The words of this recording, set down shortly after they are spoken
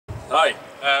Hi.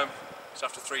 So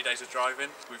after 3 days of driving,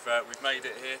 we've made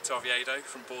it here to Oviedo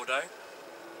from Bordeaux.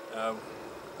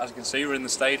 As you can see, we're in the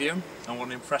stadium, and what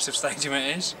an impressive stadium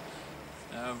it is.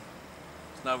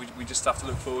 Now we just have to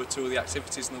look forward to all the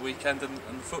activities in the weekend and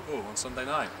the football on Sunday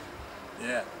night.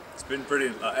 Yeah, it's been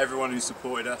brilliant. Like everyone who's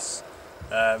supported us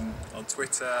on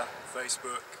Twitter,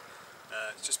 Facebook,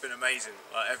 it's just been amazing.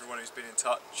 Like everyone who's been in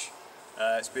touch.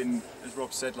 It's been, as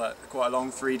Rob said, like quite a long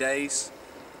 3 days.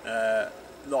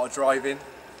 A lot of driving,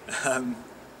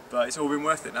 but it's all been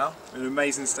worth it now. An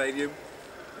amazing stadium,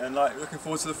 and like looking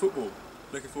forward to the football.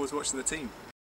 Looking forward to watching the team.